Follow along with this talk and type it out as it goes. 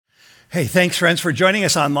Hey, thanks, friends, for joining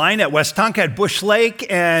us online at Westonka, at Bush Lake,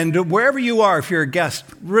 and wherever you are, if you're a guest,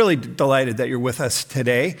 really delighted that you're with us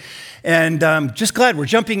today. And just glad we're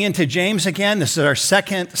jumping into James again. This is our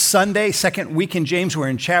second Sunday, second week in James. We're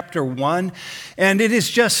in chapter 1, and it is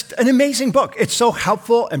just an amazing book. It's so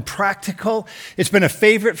helpful and practical. It's been a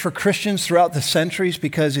favorite for Christians throughout the centuries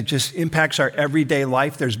because it just impacts our everyday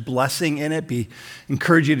life. There's blessing in it.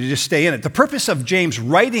 Encourage you to just stay in it. The purpose of James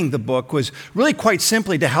writing the book was really quite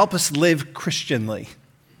simply to help us live Christianly.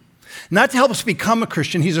 Not to help us become a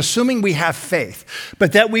Christian, he's assuming we have faith,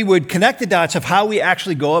 but that we would connect the dots of how we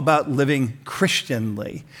actually go about living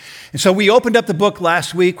Christianly. And so we opened up the book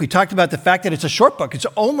last week. We talked about the fact that it's a short book. It's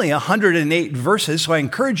only 108 verses, so I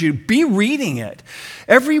encourage you to be reading it.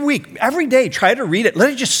 Every week, every day, try to read it. Let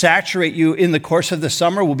it just saturate you in the course of the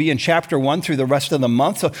summer. We'll be in chapter 1 through the rest of the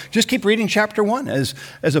month, so just keep reading chapter 1 as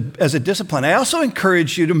a discipline. I also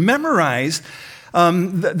encourage you to memorize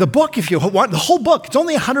the book, if you want, the whole book. It's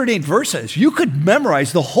only 108 verses. You could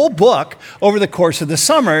memorize the whole book over the course of the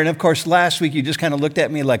summer. And of course, last week you just kind of looked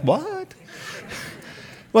at me like, what?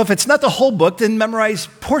 Well, if it's not the whole book, then memorize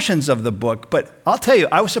portions of the book. But I'll tell you,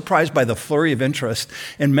 I was surprised by the flurry of interest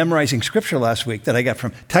in memorizing scripture last week that I got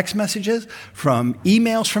from text messages, from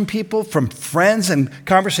emails from people, from friends and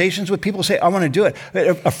conversations with people who say, I want to do it.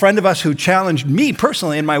 A friend of us who challenged me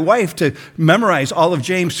personally and my wife to memorize all of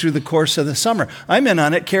James through the course of the summer. I'm in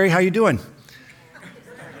on it. Carrie, how you doing?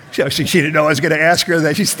 She didn't know I was going to ask her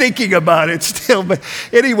that. She's thinking about it still. But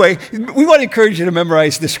anyway, we want to encourage you to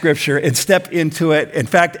memorize the scripture and step into it. In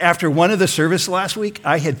fact, after one of the service last week,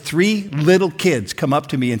 I had 3 little kids come up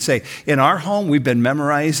to me and say, in our home, we've been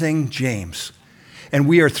memorizing James. And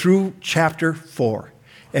we are through chapter 4.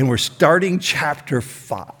 And we're starting chapter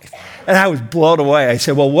 5. And I was blown away. I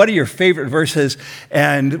said, well, what are your favorite verses?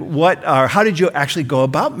 And how did you actually go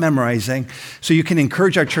about memorizing so you can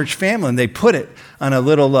encourage our church family? And they put it on a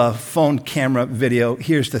little phone camera video.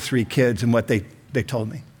 Here's the 3 kids and what they told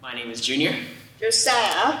me. My name is Junior.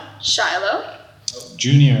 Josiah. Shiloh.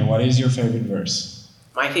 Junior, what is your favorite verse?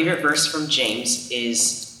 My favorite verse from James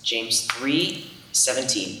is James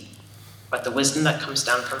 3:17. But the wisdom that comes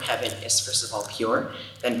down from heaven is first of all pure,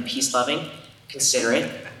 then peace-loving, considerate,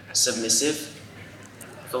 submissive,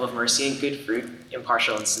 full of mercy and good fruit,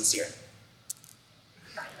 impartial and sincere.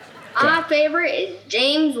 My favorite is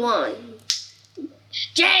James 1.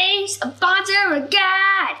 James, a sponsor of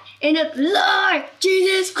God, and of the Lord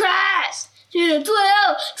Jesus Christ, to the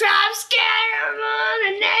 12 tribes scattered among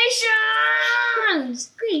the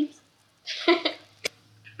nations. Greetings.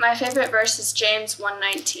 My favorite verse is James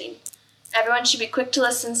 1:19. Everyone should be quick to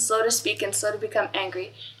listen, slow to speak, and slow to become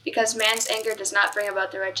angry, because man's anger does not bring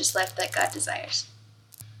about the righteous life that God desires.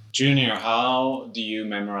 Junior, how do you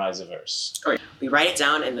memorize a verse? We write it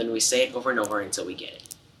down and then we say it over and over until we get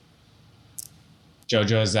it.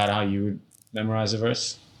 Jojo, is that how you would memorize a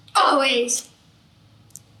verse? Always.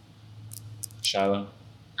 Shiloh?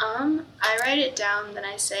 I write it down, then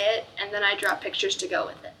I say it, and then I draw pictures to go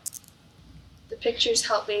with it. The pictures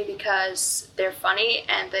help me because they're funny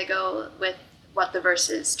and they go with what the verse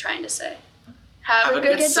is trying to say. Have a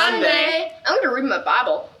good Sunday. I'm going to read my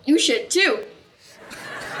Bible. You should too.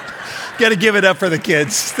 Got to give it up for the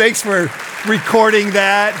kids. Thanks for recording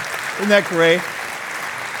that. Isn't that great?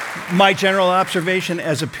 My general observation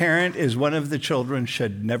as a parent is one of the children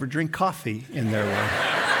should never drink coffee in their life.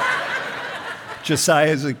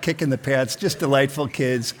 Josiah's a kick in the pants, just delightful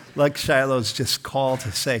kids. Like Shiloh's just call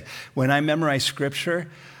to say, when I memorize scripture,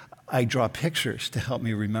 I draw pictures to help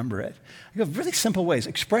me remember it. I go really simple ways.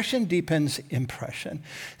 Expression deepens impression.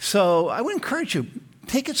 So I would encourage you,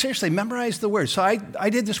 take it seriously, memorize the words. So I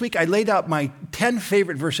did this week, I laid out my 10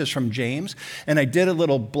 favorite verses from James, and I did a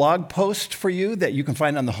little blog post for you that you can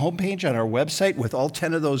find on the homepage on our website with all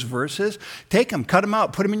 10 of those verses. Take them, cut them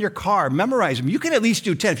out, put them in your car, memorize them. You can at least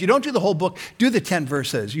do 10. If you don't do the whole book, do the 10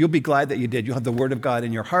 verses. You'll be glad that you did. You'll have the Word of God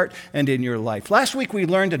in your heart and in your life. Last week we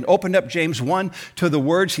learned and opened up James 1 to the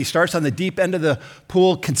words. He starts on the deep end of the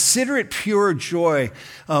pool. Consider it pure joy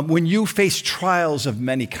when you face trials of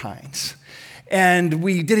many kinds. And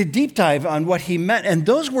we did a deep dive on what he meant. And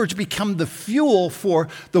those words become the fuel for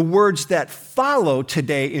the words that follow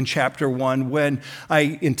today in chapter 1 when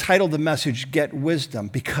I entitled the message, Get Wisdom,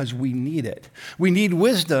 because we need it. We need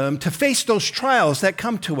wisdom to face those trials that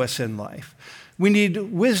come to us in life. We need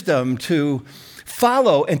wisdom to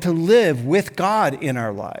follow and to live with God in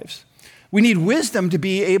our lives. We need wisdom to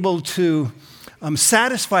be able to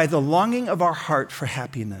satisfy the longing of our heart for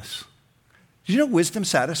happiness. Do you know wisdom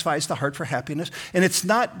satisfies the heart for happiness? And it's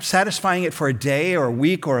not satisfying it for a day or a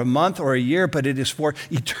week or a month or a year, but it is for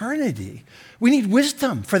eternity. We need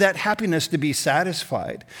wisdom for that happiness to be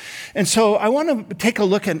satisfied. And so I want to take a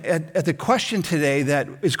look at the question today that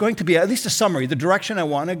is going to be at least a summary. The direction I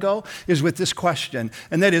want to go is with this question,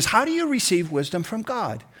 and that is, how do you receive wisdom from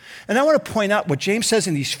God? And I want to point out what James says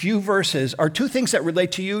in these few verses are two things that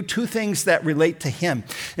relate to you, two things that relate to him.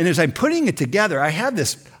 And as I'm putting it together, I have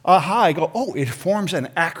this aha, I go, oh, it forms an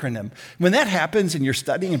acronym. When that happens and you're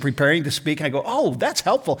studying and preparing to speak, I go, oh, that's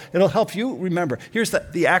helpful. It'll help you remember. Here's the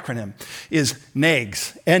acronym is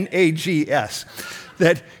NAGS, N-A-G-S,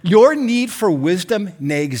 that your need for wisdom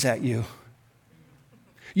nags at you.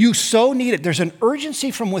 You so need it. There's an urgency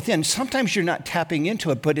from within. Sometimes you're not tapping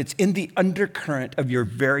into it, but it's in the undercurrent of your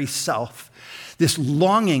very self. This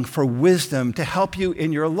longing for wisdom to help you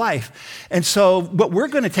in your life. And so what we're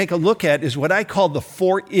going to take a look at is what I call the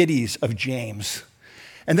 4 itties of James.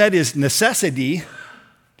 And that is necessity, did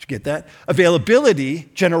you get that? Availability,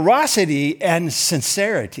 generosity, and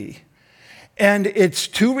sincerity. And it's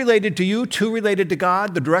 2 related to you, 2 related to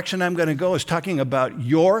God. The direction I'm going to go is talking about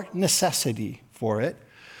your necessity for it,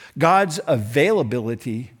 God's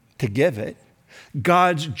availability to give it,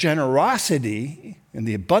 God's generosity in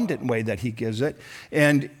the abundant way that he gives it,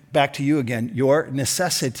 and back to you again, your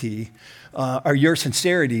necessity or your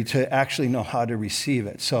sincerity to actually know how to receive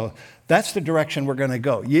it. So that's the direction we're going to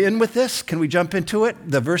go. You in with this? Can we jump into it?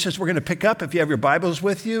 The verses we're going to pick up, if you have your Bibles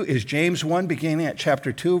with you, is James 1, beginning at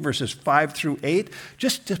chapter 2, verses 5 through 8.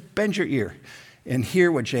 Just bend your ear and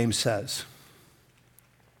hear what James says.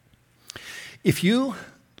 If you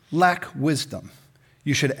lack wisdom,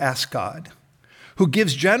 you should ask God, who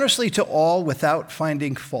gives generously to all without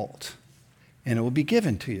finding fault, and it will be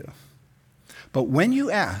given to you. But when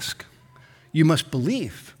you ask, you must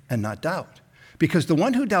believe and not doubt, because the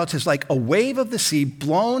one who doubts is like a wave of the sea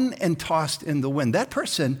blown and tossed in the wind. That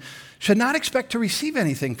person should not expect to receive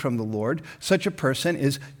anything from the Lord. Such a person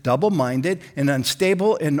is double-minded and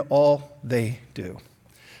unstable in all they do.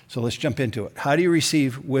 So let's jump into it. How do you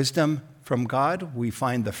receive wisdom from God? We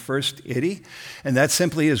find the first itty, and that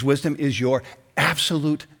simply is wisdom is your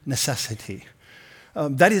absolute necessity.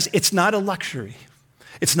 That is, it's not a luxury.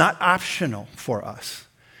 It's not optional for us.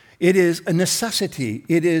 It is a necessity.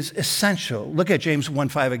 It is essential. Look at James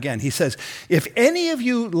 1:5 again. He says, if any of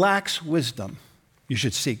you lacks wisdom, you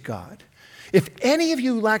should seek God. If any of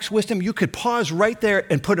you lacks wisdom, you could pause right there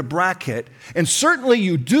and put a bracket, and certainly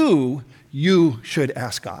you do, you should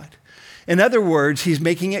ask God. In other words, he's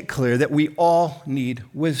making it clear that we all need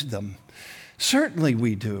wisdom. Certainly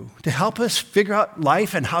we do, to help us figure out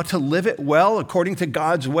life and how to live it well according to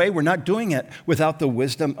God's way. We're not doing it without the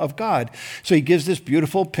wisdom of God. So he gives this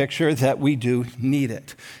beautiful picture that we do need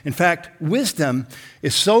it. In fact, wisdom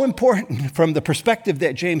is so important from the perspective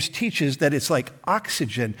that James teaches that it's like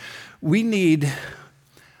oxygen. We need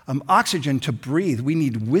oxygen to breathe. We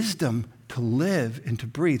need wisdom to live and to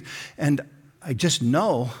breathe. And I just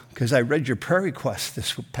know, because I read your prayer request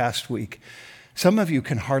this past week, some of you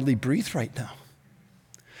can hardly breathe right now.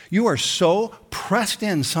 You are so pressed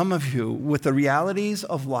in, some of you, with the realities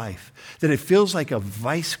of life that it feels like a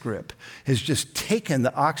vice grip has just taken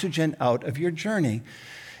the oxygen out of your journey.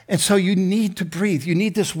 And so you need to breathe. You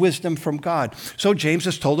need this wisdom from God. So James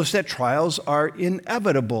has told us that trials are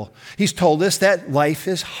inevitable. He's told us that life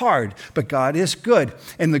is hard, but God is good.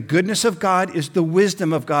 And the goodness of God is the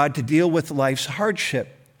wisdom of God to deal with life's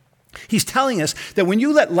hardship. He's telling us that when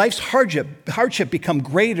you let life's hardship become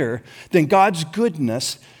greater than God's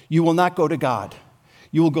goodness, you will not go to God.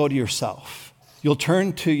 You will go to yourself. You'll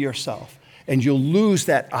turn to yourself, and you'll lose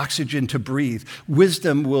that oxygen to breathe.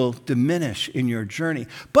 Wisdom will diminish in your journey.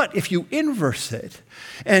 But if you inverse it,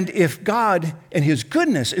 and if God and his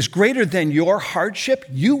goodness is greater than your hardship,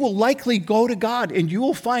 you will likely go to God, and you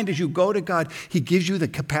will find as you go to God, he gives you the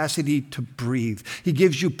capacity to breathe. He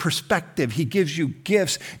gives you perspective. He gives you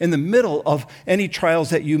gifts in the middle of any trials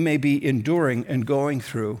that you may be enduring and going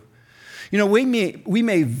through. You know, we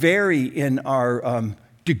may vary in our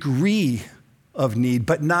degree of need,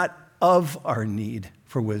 but not of our need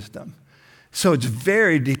for wisdom. So it's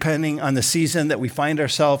very depending on the season that we find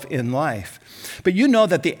ourselves in life. But you know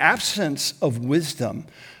that the absence of wisdom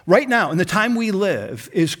right now in the time we live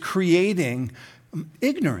is creating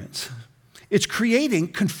ignorance. It's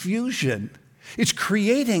creating confusion. It's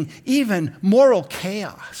creating even moral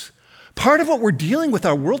chaos. Part of what we're dealing with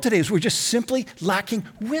our world today is we're just simply lacking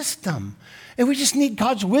wisdom. And we just need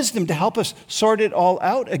God's wisdom to help us sort it all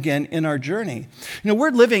out again in our journey.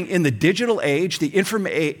 We're living in the digital age, the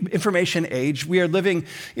information age. We are living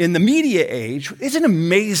in the media age. It's an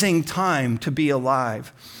amazing time to be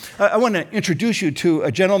alive. I want to introduce you to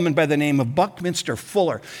a gentleman by the name of Buckminster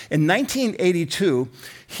Fuller. In 1982,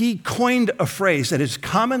 he coined a phrase that is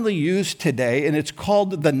commonly used today, and it's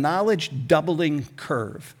called the knowledge doubling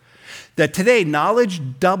curve. That today,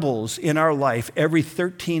 knowledge doubles in our life every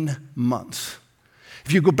 13 months.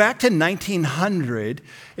 If you go back to 1900,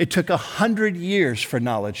 it took 100 years for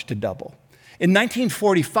knowledge to double. In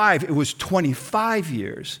 1945, it was 25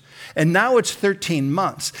 years, and now it's 13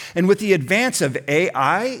 months. And with the advance of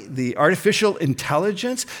AI, the artificial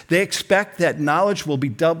intelligence, they expect that knowledge will be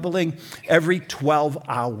doubling every 12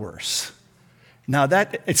 hours. Now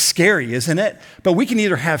it's scary, isn't it? But we can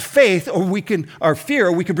either have faith or we can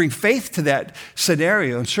bring faith to that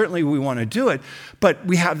scenario, and certainly we want to do it. But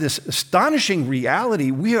we have this astonishing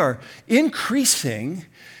reality. We are increasing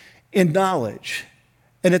in knowledge.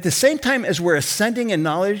 And at the same time as we're ascending in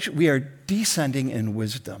knowledge, we are descending in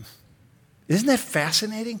wisdom. Isn't that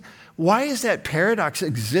fascinating? Why does that paradox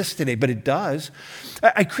exist today? But it does.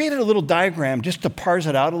 I created a little diagram just to parse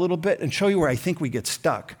it out a little bit and show you where I think we get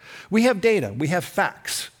stuck. We have data, we have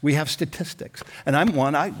facts, we have statistics. And I'm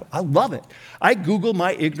one, I love it. I Google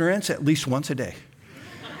my ignorance at least once a day.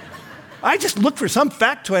 I just look for some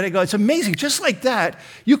factoid. I go, it's amazing. Just like that,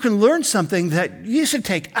 you can learn something that used to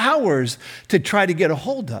take hours to try to get a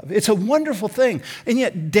hold of. It's a wonderful thing. And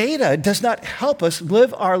yet data does not help us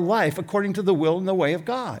live our life according to the will and the way of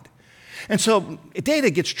God. And so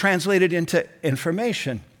data gets translated into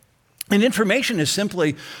information. And information is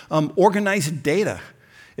simply organized data.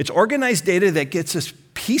 It's organized data that gets us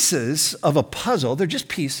pieces of a puzzle. They're just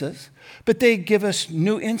pieces, but they give us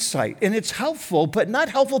new insight. And it's helpful, but not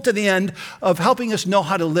helpful to the end of helping us know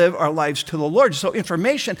how to live our lives to the Lord. So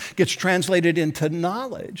information gets translated into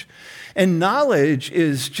knowledge. And knowledge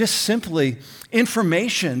is just simply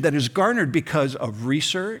information that is garnered because of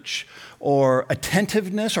research or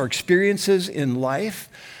attentiveness or experiences in life,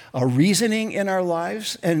 reasoning in our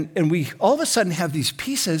lives. And we all of a sudden have these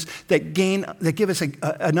pieces that give us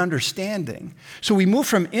an understanding. So we move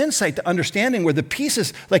from insight to understanding, where the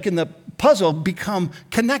pieces, like in the puzzle, become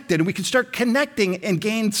connected. And we can start connecting and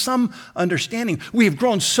gain some understanding. We have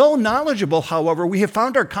grown so knowledgeable, however, we have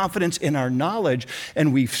found our confidence in our knowledge,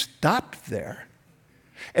 and we've stopped there.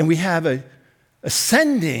 And we have a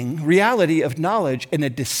ascending reality of knowledge and a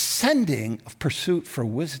descending of pursuit for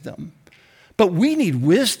wisdom. But we need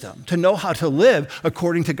wisdom to know how to live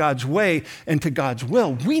according to God's way and to God's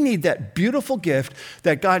will. We need that beautiful gift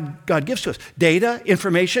that God gives to us. Data,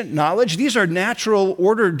 information, knowledge, these are natural,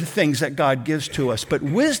 ordered things that God gives to us. But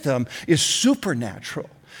wisdom is supernatural.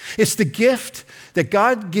 It's the gift that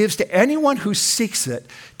God gives to anyone who seeks it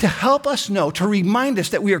to help us know, to remind us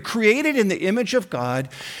that we are created in the image of God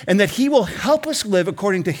and that He will help us live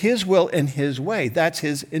according to His will and His way. That's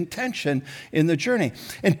His intention in the journey.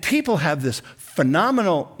 And people have this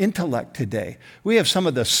phenomenal intellect today. We have some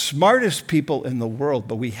of the smartest people in the world,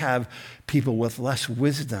 but we have people with less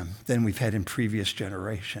wisdom than we've had in previous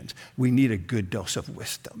generations. We need a good dose of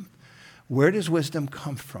wisdom. Where does wisdom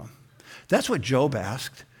come from? That's what Job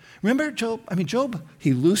asked. Remember Job? Job,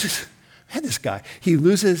 he loses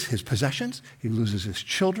his possessions, he loses his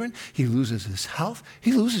children, he loses his health,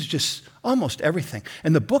 he loses just almost everything.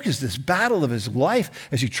 And the book is this battle of his life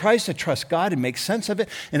as he tries to trust God and make sense of it.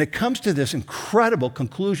 And it comes to this incredible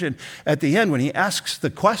conclusion at the end when he asks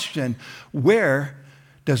the question, where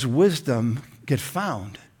does wisdom get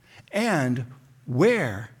found? And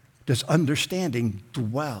where does understanding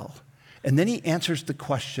dwell? And then he answers the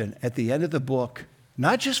question at the end of the book,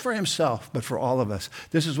 not just for himself, but for all of us.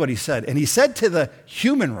 This is what he said. And he said to the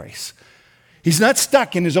human race, he's not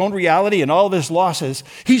stuck in his own reality and all of his losses.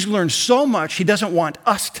 He's learned so much, he doesn't want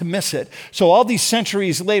us to miss it. So all these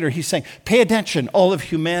centuries later, he's saying, pay attention, all of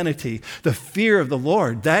humanity. The fear of the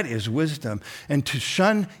Lord, that is wisdom. And to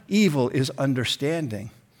shun evil is understanding.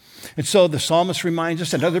 And so the psalmist reminds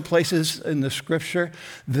us in other places in the scripture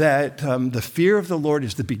that the fear of the Lord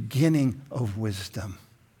is the beginning of wisdom.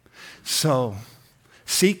 So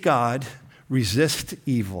seek God, resist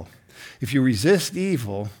evil. If you resist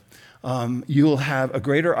evil, you will have a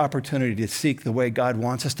greater opportunity to seek the way God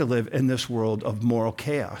wants us to live in this world of moral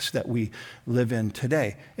chaos that we live in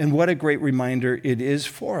today. And what a great reminder it is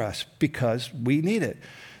for us, because we need it.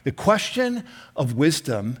 The question of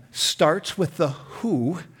wisdom starts with the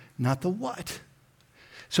who, not the what.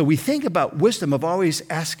 So we think about wisdom of always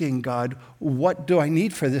asking God, what do I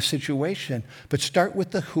need for this situation? But start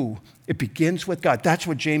with the who. It begins with God. That's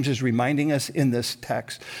what James is reminding us in this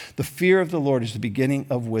text. The fear of the Lord is the beginning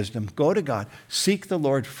of wisdom. Go to God. Seek the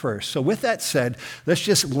Lord first. So with that said, let's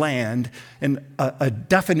just land in a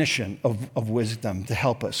definition of wisdom to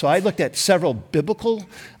help us. So I looked at several biblical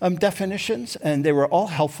definitions, and they were all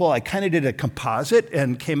helpful. I kind of did a composite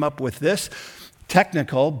and came up with this,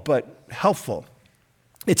 technical but helpful.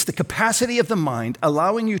 It's the capacity of the mind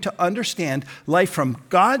allowing you to understand life from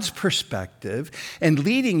God's perspective and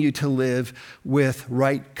leading you to live with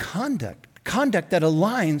right conduct that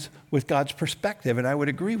aligns with God's perspective. And I would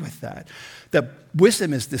agree with that. That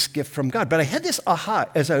wisdom is this gift from God. But I had this aha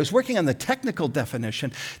as I was working on the technical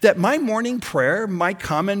definition that my morning prayer, my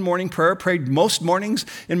common morning prayer, prayed most mornings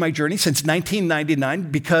in my journey since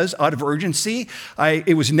 1999 because out of urgency,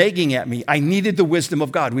 it was nagging at me. I needed the wisdom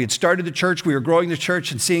of God. We had started the church, we were growing the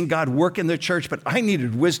church and seeing God work in the church, but I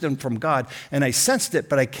needed wisdom from God. And I sensed it,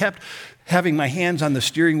 but I kept having my hands on the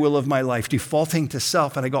steering wheel of my life, defaulting to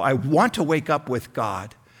self. And I go, I want to wake up with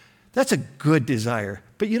God. That's a good desire.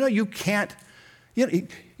 But you can't,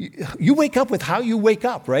 you wake up with how you wake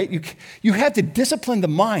up, right? You have to discipline the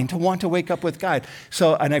mind to want to wake up with God.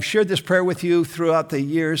 So, and I've shared this prayer with you throughout the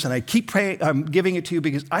years, and I keep praying, I'm giving it to you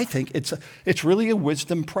because I think it's really a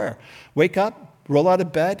wisdom prayer. Wake up, roll out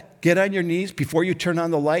of bed, get on your knees before you turn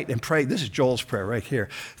on the light and pray. This is Joel's prayer right here.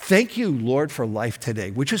 Thank you, Lord, for life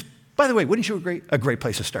today, which is, by the way, wouldn't you agree, a great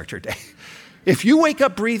place to start your day? If you wake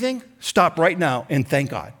up breathing, stop right now and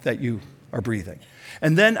thank God that you are breathing.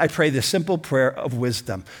 And then I pray this simple prayer of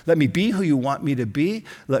wisdom. Let me be who you want me to be.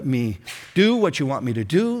 Let me do what you want me to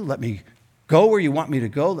do. Let me go where you want me to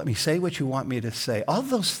go. Let me say what you want me to say. All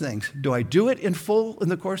those things. Do I do it in full in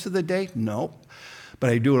the course of the day? No. But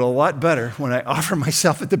I do it a lot better when I offer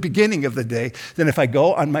myself at the beginning of the day than if I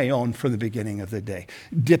go on my own from the beginning of the day.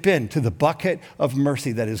 Dip into the bucket of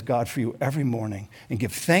mercy that is God for you every morning and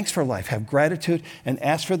give thanks for life. Have gratitude and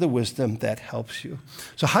ask for the wisdom that helps you.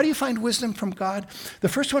 So how do you find wisdom from God? The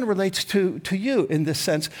first one relates to you in the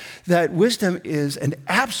sense that wisdom is an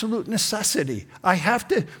absolute necessity. I have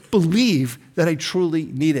to believe that I truly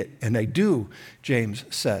need it, and I do, James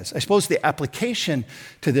says. I suppose the application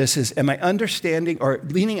to this is, am I understanding or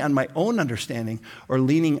leaning on my own understanding or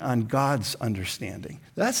leaning on God's understanding?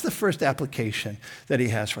 That's the first application that he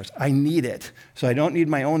has for us. I need it, so I don't need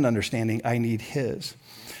my own understanding, I need his.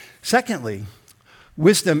 Secondly,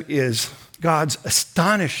 wisdom is God's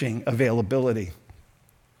astonishing availability.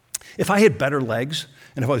 If I had better legs,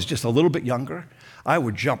 and if I was just a little bit younger, I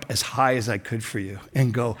would jump as high as I could for you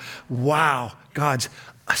and go, wow, God's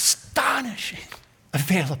astonishing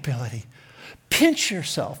availability. Pinch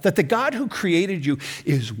yourself that the God who created you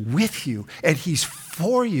is with you and he's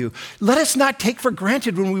for you. Let us not take for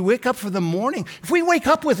granted when we wake up for the morning. If we wake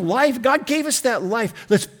up with life, God gave us that life.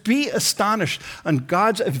 Let's be astonished on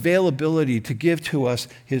God's availability to give to us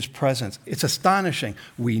his presence. It's astonishing.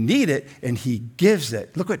 We need it and he gives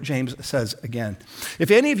it. Look what James says again.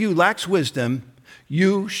 If any of you lacks wisdom,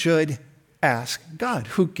 you should ask God,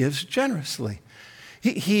 who gives generously.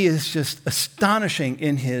 He is just astonishing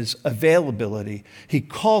in his availability. He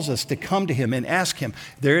calls us to come to him and ask him.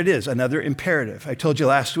 There it is, another imperative. I told you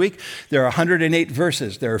last week, there are 108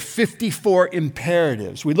 verses. There are 54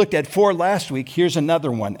 imperatives. We looked at 4 last week. Here's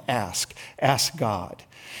another one, ask. Ask God.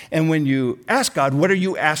 And when you ask God, what are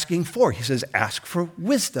you asking for? He says, ask for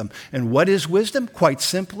wisdom. And what is wisdom? Quite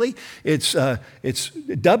simply, it's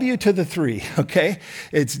W to the 3, okay?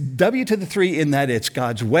 It's W to the 3 in that it's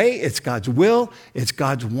God's way, it's God's will, it's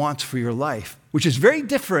God's wants for your life, which is very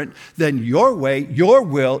different than your way, your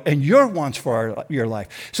will, and your wants for your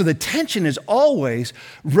life. So the tension is always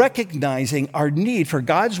recognizing our need for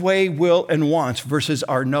God's way, will, and wants versus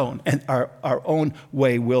our own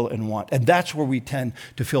way, will, and want. And that's where we tend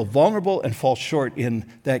to feel vulnerable and fall short in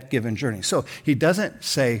that given journey. So he doesn't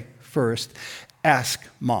say first, ask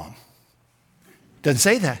mom. Doesn't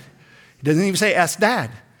say that. He doesn't even say ask dad.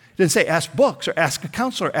 He doesn't say ask books or ask a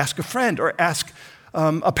counselor, ask a friend, or ask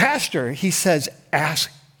a pastor. He says,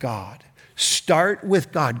 ask God. Start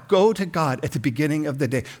with God. Go to God at the beginning of the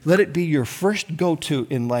day. Let it be your first go-to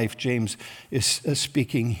in life, James is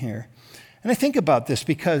speaking here. And I think about this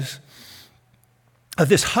because of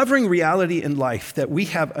this hovering reality in life that we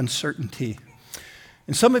have uncertainty.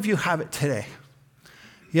 And some of you have it today.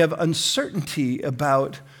 You have uncertainty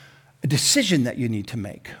about a decision that you need to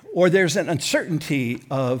make, or there's an uncertainty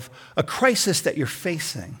of a crisis that you're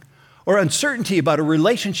facing, or uncertainty about a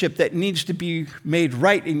relationship that needs to be made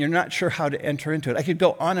right and you're not sure how to enter into it. I could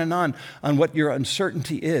go on what your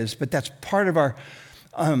uncertainty is, but that's part of our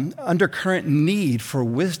undercurrent need for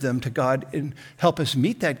wisdom to God and help us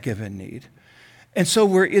meet that given need. And so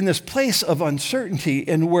we're in this place of uncertainty,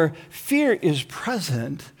 and where fear is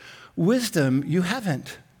present, wisdom you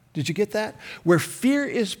haven't. Did you get that? Where fear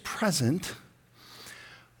is present,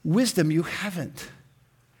 wisdom you haven't.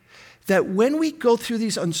 That when we go through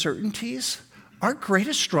these uncertainties, our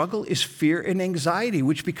greatest struggle is fear and anxiety,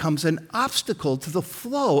 which becomes an obstacle to the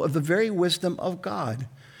flow of the very wisdom of God.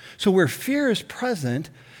 So where fear is present,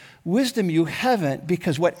 wisdom you haven't,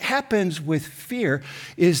 because what happens with fear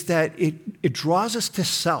is that it draws us to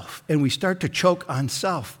self, and we start to choke on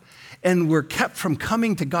self. And we're kept from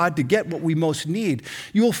coming to God to get what we most need.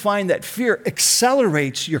 You'll find that fear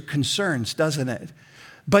accelerates your concerns, doesn't it?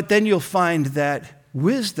 But then you'll find that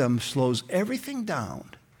wisdom slows everything down,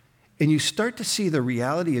 and you start to see the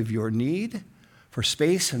reality of your need for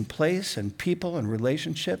space and place and people and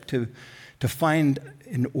relationship to find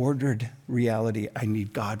an ordered reality. I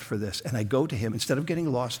need God for this, and I go to him instead of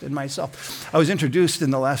getting lost in myself. I was introduced in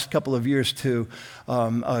the last couple of years to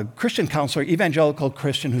a Christian counselor, evangelical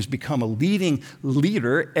Christian, who's become a leading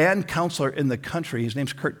leader and counselor in the country. His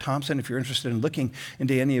name's Kurt Thompson, if you're interested in looking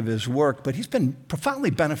into any of his work. But he's been profoundly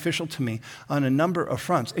beneficial to me on a number of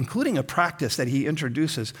fronts, including a practice that he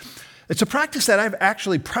introduces. It's a practice that I've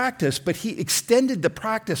actually practiced, but he extended the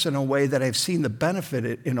practice in a way that I've seen the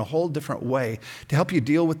benefit in a whole different way to help you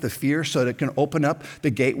deal with the fear so that it can open up the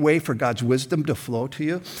gateway for God's wisdom to flow to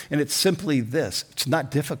you. And it's simply this. It's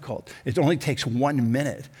not difficult. It only takes 1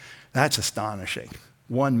 minute. That's astonishing.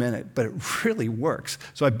 1 minute, but it really works.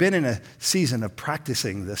 So I've been in a season of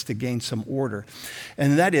practicing this to gain some order.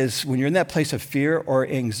 And that is when you're in that place of fear or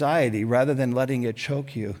anxiety, rather than letting it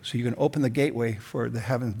choke you, so you can open the gateway for the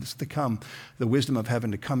heavens to come, the wisdom of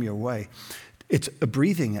heaven to come your way. It's a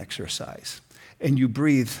breathing exercise. And you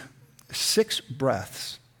breathe 6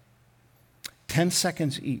 breaths, 10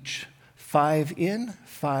 seconds each, 5 in,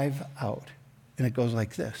 5 out. And it goes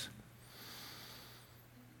like this.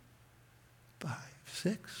 5,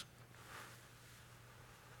 6.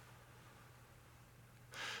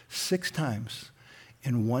 6 times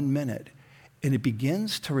in 1 minute. And it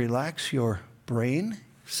begins to relax your brain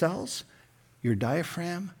cells, your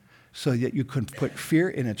diaphragm, so that you can put fear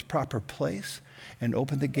in its proper place and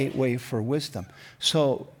open the gateway for wisdom.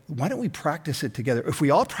 So why don't we practice it together? If we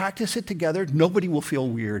all practice it together, nobody will feel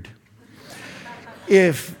weird.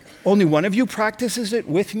 If only one of you practices it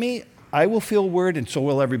with me, I will feel weird, and so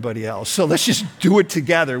will everybody else. So let's just do it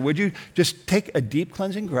together. Would you just take a deep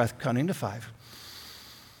cleansing breath, counting to 5.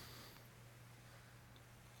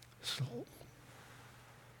 Slow.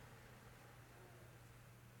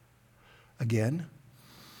 Again.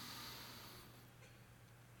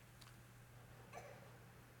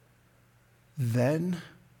 Then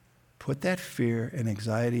put that fear and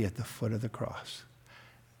anxiety at the foot of the cross.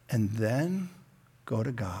 And then go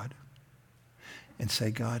to God and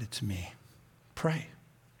say, God, it's me. Pray,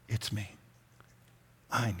 it's me.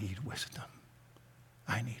 I need wisdom.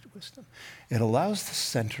 I need wisdom. It allows the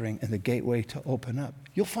centering and the gateway to open up.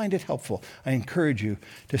 You'll find it helpful. I encourage you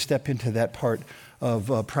to step into that part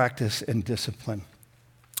of practice and discipline.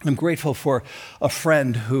 I'm grateful for a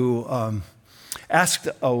friend who asked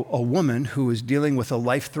a woman who was dealing with a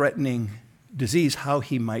life-threatening disease how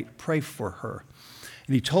he might pray for her.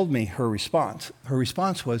 And he told me her response. Her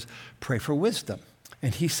response was, pray for wisdom.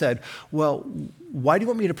 And he said, well, why do you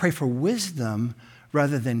want me to pray for wisdom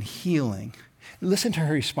rather than healing? Listen to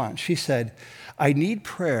her response. She said, I need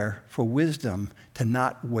prayer for wisdom to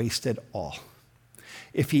not waste it all.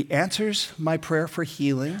 If he answers my prayer for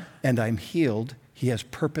healing and I'm healed, he has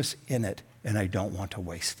purpose in it, and I don't want to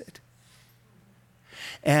waste it.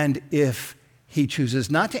 And if he chooses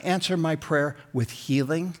not to answer my prayer with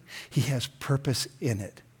healing, he has purpose in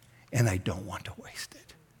it, and I don't want to waste it.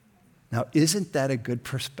 Now, isn't that a good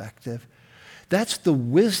perspective? That's the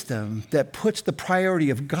wisdom that puts the priority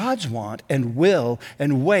of God's want and will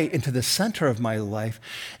and way into the center of my life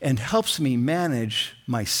and helps me manage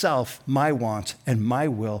myself, my wants, and my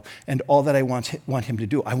will, and all that I want him to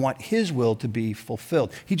do. I want his will to be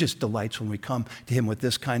fulfilled. He just delights when we come to him with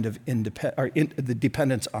this kind of the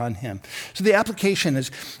dependence on him. So the application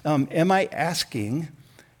is, am I asking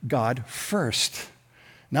God first?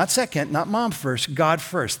 Not second, not mom first, God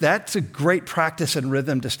first. That's a great practice and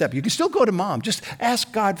rhythm to step. You can still go to mom. Just ask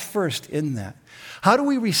God first in that. How do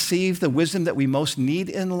we receive the wisdom that we most need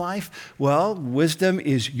in life? Well, wisdom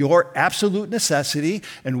is your absolute necessity,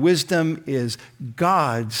 and wisdom is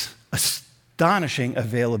God's astonishing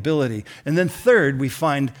availability. And then third, we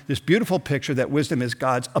find this beautiful picture that wisdom is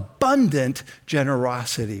God's abundant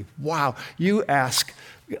generosity. Wow, you ask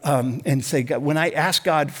and say, God, when I ask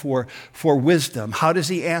God for wisdom, how does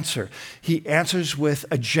he answer? He answers with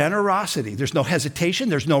a generosity. There's no hesitation.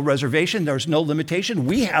 There's no reservation. There's no limitation.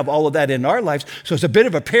 We have all of that in our lives. So it's a bit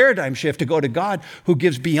of a paradigm shift to go to God who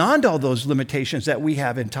gives beyond all those limitations that we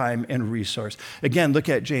have in time and resource. Again, look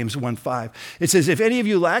at James 1:5. It says, if any of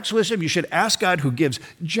you lacks wisdom, you should ask God who gives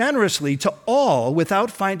generously to all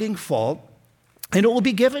without finding fault, and it will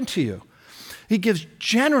be given to you. He gives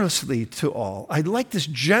generously to all. I like this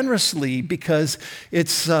generously because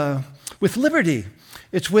it's with liberty.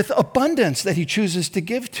 It's with abundance that he chooses to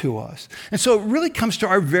give to us. And so it really comes to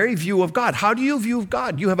our very view of God. How do you view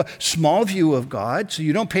God? You have a small view of God, so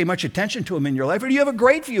you don't pay much attention to him in your life, or do you have a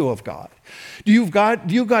great view of God? Do you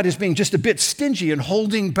view God as being just a bit stingy and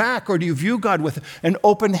holding back, or do you view God with an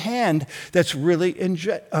open hand that's really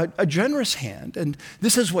a generous hand? And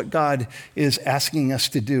this is what God is asking us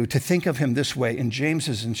to do, to think of him this way. And James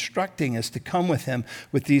is instructing us to come with him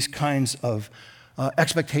with these kinds of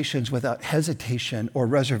expectations without hesitation or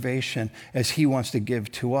reservation as he wants to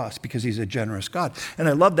give to us, because he's a generous God. And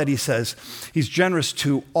I love that he says he's generous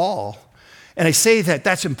to all. And I say that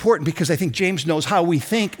that's important because I think James knows how we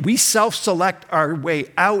think. We self-select our way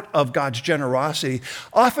out of God's generosity,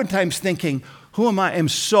 oftentimes thinking, who am I? I'm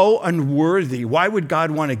so unworthy. Why would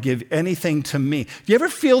God want to give anything to me? Do you ever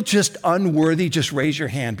feel just unworthy? Just raise your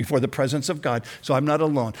hand before the presence of God. So I'm not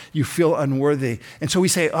alone. You feel unworthy. And so we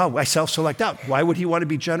say, oh, I self-select out. Why would he want to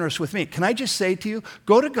be generous with me? Can I just say to you,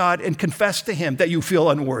 go to God and confess to him that you feel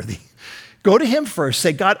unworthy. Go to him first.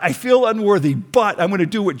 Say, God, I feel unworthy, but I'm going to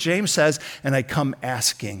do what James says, and I come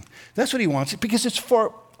asking. That's what he wants, because it's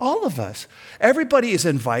for all of us. Everybody is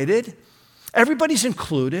invited. Everybody's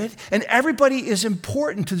included, and everybody is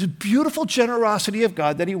important to the beautiful generosity of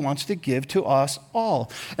God that he wants to give to us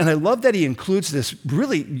all. And I love that he includes this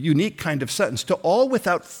really unique kind of sentence, to all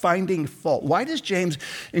without finding fault. Why does James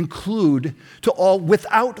include to all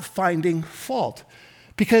without finding fault?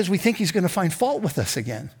 Because we think he's going to find fault with us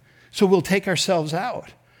again. So we'll take ourselves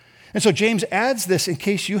out. And so James adds this in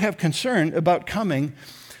case you have concern about coming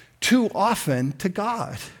too often to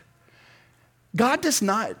God. God does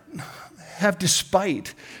not have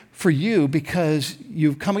despite for you because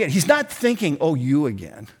you've come again. He's not thinking, oh, you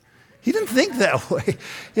again. He didn't think that way.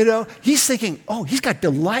 He's thinking, oh, he's got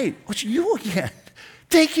delight. What's you again?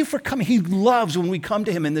 Thank you for coming. He loves when we come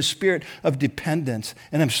to him in the spirit of dependence.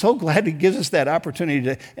 And I'm so glad he gives us that opportunity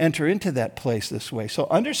to enter into that place this way. So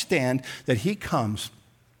understand that he comes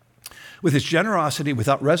with his generosity,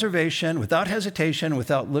 without reservation, without hesitation,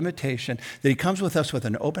 without limitation, that he comes with us with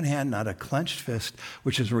an open hand, not a clenched fist,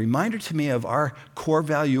 which is a reminder to me of our core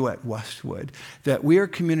value at Westwood, that we are a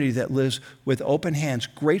community that lives with open hands,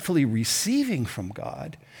 gratefully receiving from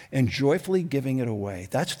God and joyfully giving it away.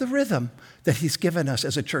 That's the rhythm that he's given us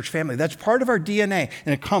as a church family. That's part of our DNA,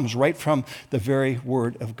 and it comes right from the very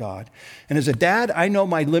word of God. And as a dad, I know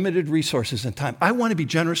my limited resources and time. I want to be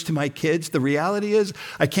generous to my kids. The reality is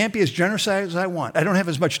I can't be as generous as I want. I don't have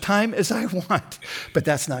as much time as I want, but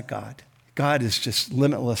that's not God. God is just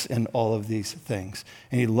limitless in all of these things,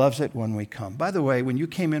 and he loves it when we come. By the way, when you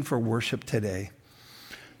came in for worship today,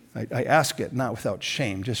 I ask it not without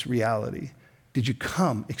shame, just reality. Did you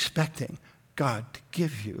come expecting God to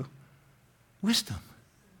give you wisdom?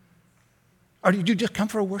 Or did you just come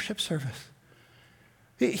for a worship service?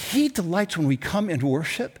 He delights when we come and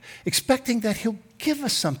worship, expecting that he'll give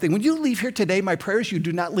us something. When you leave here today, my prayer is you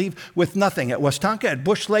do not leave with nothing. At Westonka, at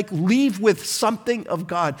Bush Lake, leave with something of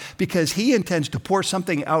God, because he intends to pour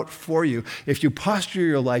something out for you. If you posture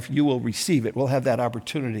your life, you will receive it. We'll have that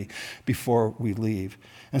opportunity before we leave.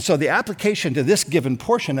 And so the application to this given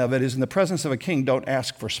portion of it is, in the presence of a king, don't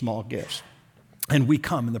ask for small gifts. And we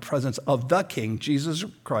come in the presence of the King, Jesus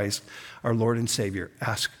Christ, our Lord and Savior.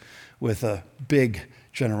 Ask with a big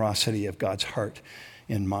generosity of God's heart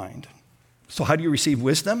in mind. So how do you receive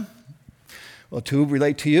wisdom? Well, two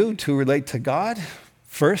relate to you, two relate to God.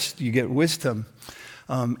 First, you get wisdom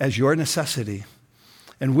as your necessity.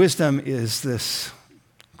 And wisdom is this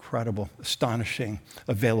incredible, astonishing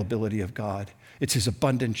availability of God. It's his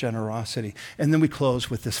abundant generosity. And then we close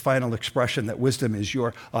with this final expression that wisdom is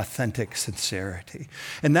your authentic sincerity.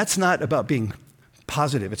 And that's not about being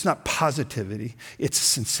positive. It's not positivity. It's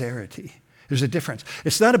sincerity. There's a difference.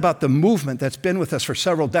 It's not about the movement that's been with us for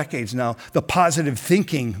several decades now, the positive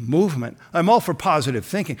thinking movement. I'm all for positive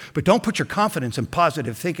thinking, but don't put your confidence in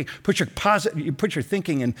positive thinking. Put your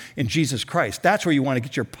thinking in Jesus Christ. That's where you want to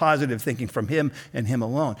get your positive thinking, from him and him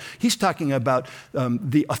alone. He's talking about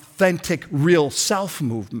the authentic, real self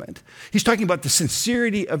movement. He's talking about the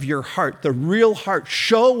sincerity of your heart, the real heart.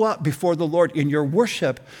 Show up before the Lord in your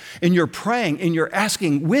worship, in your praying, in your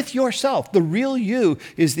asking with yourself. The real you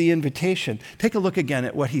is the invitation. Take a look again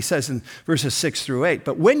at what he says in verses 6 through 8.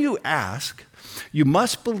 But when you ask, you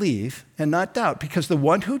must believe and not doubt, because the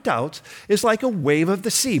one who doubts is like a wave of the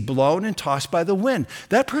sea, blown and tossed by the wind.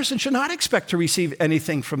 That person should not expect to receive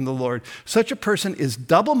anything from the Lord. Such a person is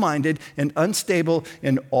double-minded and unstable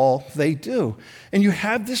in all they do. And you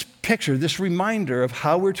have this picture, this reminder of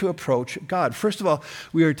how we're to approach God. First of all,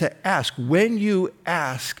 we are to ask. When you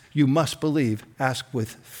ask, you must believe. Ask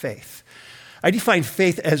with faith. I define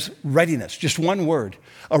faith as readiness, just one word,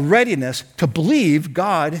 a readiness to believe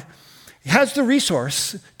God has the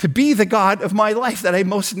resource to be the God of my life that I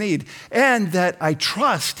most need, and that I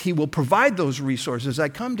trust he will provide those resources as I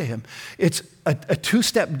come to him. It's a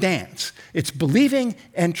two-step dance. It's believing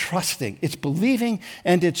and trusting. It's believing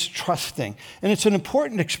and it's trusting. And it's an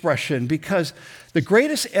important expression, because the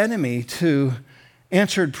greatest enemy to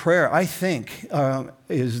answered prayer, I think,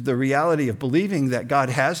 is the reality of believing that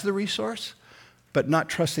God has the resource, but not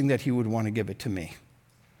trusting that he would want to give it to me.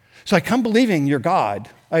 So I come believing you're God.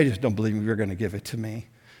 I just don't believe you're going to give it to me.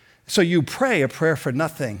 So you pray a prayer for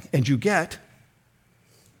nothing, and you get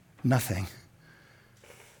nothing.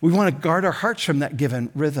 We want to guard our hearts from that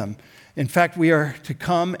given rhythm. In fact, we are to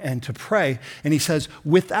come and to pray. And he says,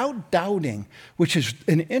 without doubting, which is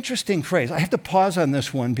an interesting phrase. I have to pause on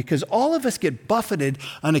this one, because all of us get buffeted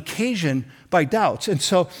on occasion by doubts. And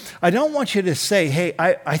so I don't want you to say, hey,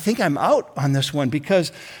 I think I'm out on this one,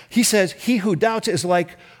 because he says, he who doubts is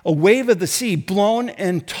like a wave of the sea, blown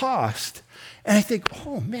and tossed. And I think,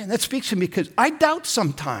 oh man, that speaks to me, because I doubt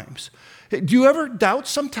sometimes. Do you ever doubt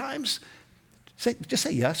sometimes? Just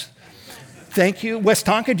say yes. Thank you. West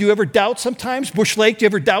Tonka, do you ever doubt sometimes? Bush Lake, do you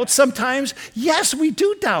ever doubt sometimes? Yes, we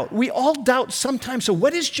do doubt. We all doubt sometimes. So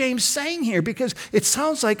what is James saying here? Because it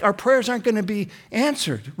sounds like our prayers aren't going to be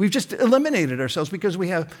answered. We've just eliminated ourselves because we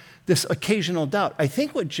have this occasional doubt. I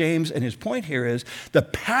think what James and his point here is the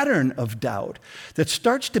pattern of doubt that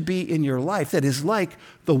starts to be in your life that is like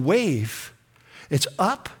the wave. It's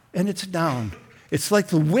up and it's down. It's like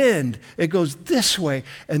the wind. It goes this way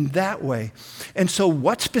and that way. And so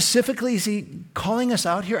what specifically is he calling us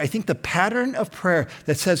out here? I think the pattern of prayer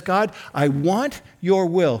that says, God, I want your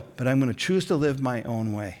will, but I'm going to choose to live my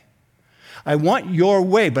own way. I want your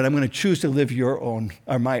way, but I'm going to choose to live your own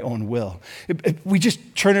or my own will. We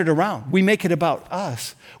just turn it around. We make it about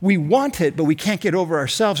us. We want it, but we can't get over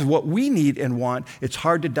ourselves and what we need and want. It's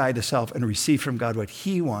hard to die to self and receive from God what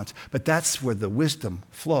he wants, but that's where the wisdom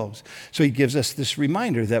flows. So he gives us this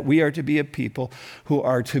reminder that we are to be a people who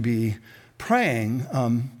are to be praying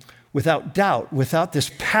without doubt, without this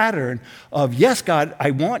pattern of, yes, God, I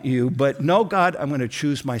want you, but no, God, I'm going to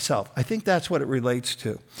choose myself. I think that's what it relates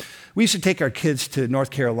to. We used to take our kids to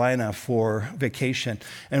North Carolina for vacation,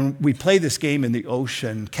 and we play this game in the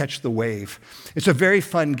ocean, Catch the Wave. It's a very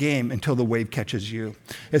fun game until the wave catches you,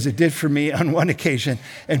 as it did for me on one occasion,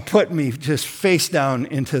 and put me just face down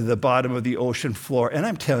into the bottom of the ocean floor. And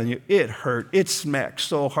I'm telling you, it hurt. It smacked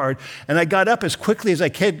so hard. And I got up as quickly as I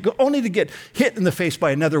could, only to get hit in the face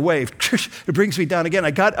by another wave. It brings me down again.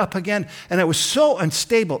 I got up again, and I was so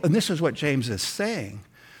unstable. And this is what James is saying.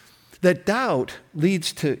 That doubt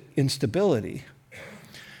leads to instability.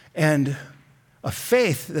 And a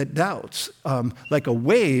faith that doubts, like a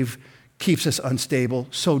wave, keeps us unstable.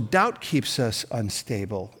 So doubt keeps us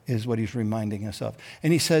unstable, is what he's reminding us of.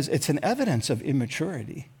 And he says it's an evidence of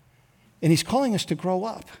immaturity. And he's calling us to grow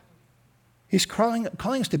up. He's calling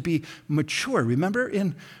us to be mature. Remember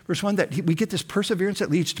in verse 1 that we get this perseverance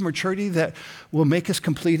that leads to maturity that will make us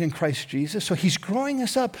complete in Christ Jesus. So he's growing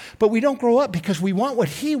us up, but we don't grow up because we want what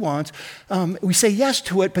he wants. We say yes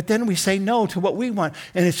to it, but then we say no to what we want.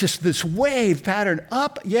 And it's just this wave pattern,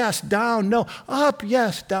 up, yes, down, no, up,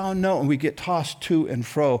 yes, down, no. And we get tossed to and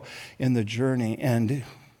fro in the journey. And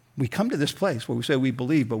we come to this place where we say we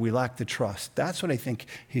believe, but we lack the trust. That's what I think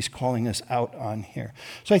he's calling us out on here.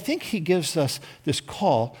 So I think he gives us this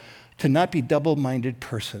call to not be double-minded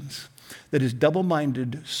persons, that is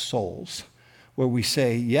double-minded souls, where we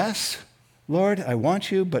say, yes, Lord, I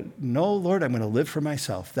want you, but no, Lord, I'm going to live for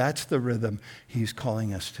myself. That's the rhythm he's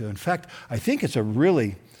calling us to. In fact, I think it's a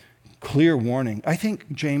really clear warning. I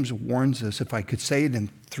think James warns us, if I could say it in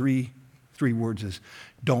three words, is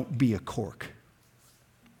don't be a cork.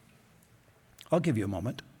 I'll give you a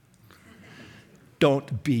moment.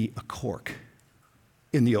 Don't be a cork.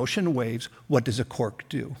 In the ocean waves, what does a cork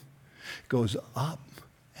do? It goes up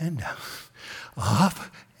and down, up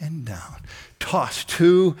and down, tossed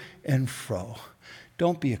to and fro.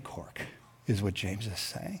 Don't be a cork, is what James is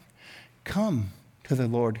saying. Come to the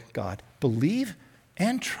Lord God. Believe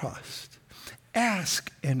and trust.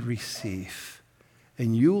 Ask and receive.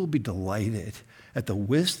 And you will be delighted at the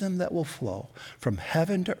wisdom that will flow from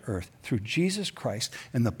heaven to earth through Jesus Christ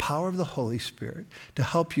and the power of the Holy Spirit to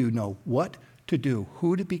help you know what to do,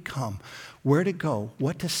 who to become, where to go,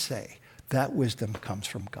 what to say. That wisdom comes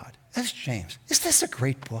from God. That's James. Is this a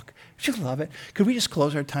great book? Did you love it? Could we just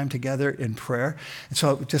close our time together in prayer? And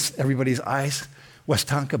so just everybody's eyes,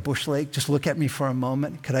 Westonka, Bush Lake, just look at me for a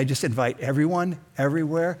moment. Could I just invite everyone,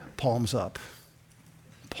 everywhere, palms up.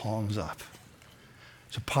 Palms up.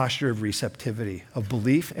 It's a posture of receptivity, of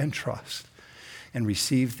belief and trust. And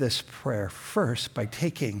receive this prayer first by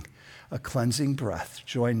taking a cleansing breath.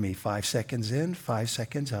 Join me. 5 seconds in, 5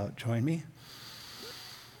 seconds out. Join me.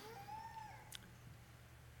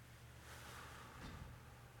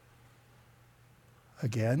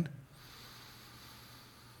 Again.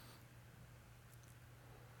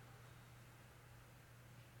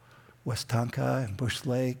 Westonka and Bush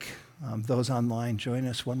Lake. Those online, join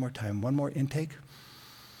us one more time. One more intake.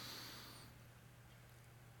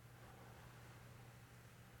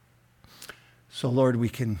 So, Lord, we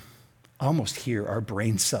can almost hear our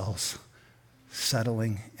brain cells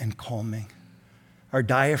settling and calming. Our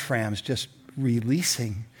diaphragms just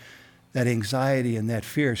releasing that anxiety and that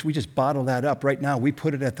fear. So we just bottle that up. Right now, we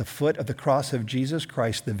put it at the foot of the cross of Jesus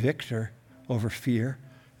Christ, the victor over fear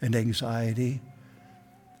and anxiety.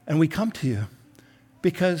 And we come to you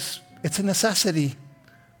because it's a necessity.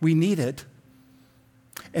 We need it.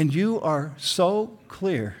 And you are so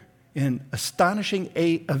clear in astonishing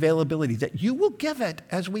availability that you will give it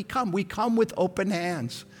as we come. We come with open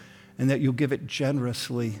hands, and that you'll give it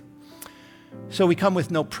generously. So we come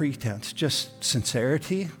with no pretense, just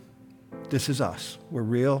sincerity. This is us. We're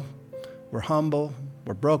real. We're humble.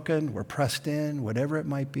 We're broken. We're pressed in, whatever it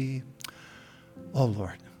might be. Oh,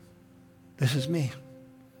 Lord, this is me,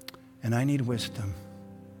 and I need wisdom.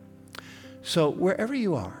 So wherever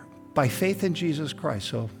you are, by faith in Jesus Christ,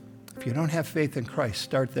 so if you don't have faith in Christ,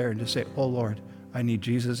 start there and just say, oh, Lord, I need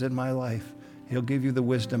Jesus in my life. He'll give you the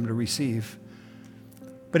wisdom to receive.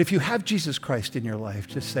 But if you have Jesus Christ in your life,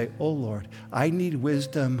 just say, oh, Lord, I need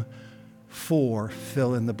wisdom for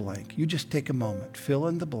fill in the blank. You just take a moment, fill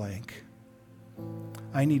in the blank.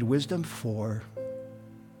 I need wisdom for.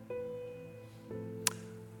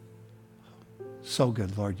 So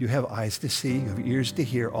good, Lord. You have eyes to see, you have ears to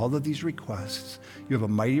hear all of these requests. You have a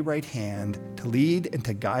mighty right hand to lead and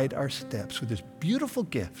to guide our steps with this beautiful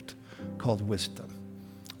gift called wisdom.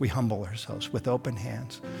 We humble ourselves with open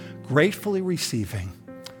hands, gratefully receiving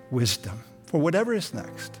wisdom for whatever is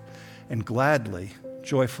next, and gladly,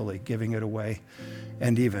 joyfully giving it away,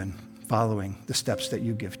 and even following the steps that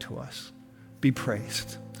you give to us. Be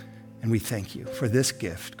praised, and we thank you for this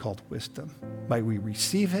gift called wisdom. Might we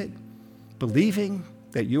receive it, believing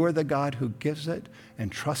that you are the God who gives it,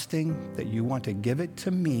 and trusting that you want to give it to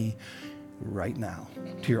me right now,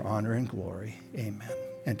 to your honor and glory. Amen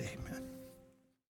and amen.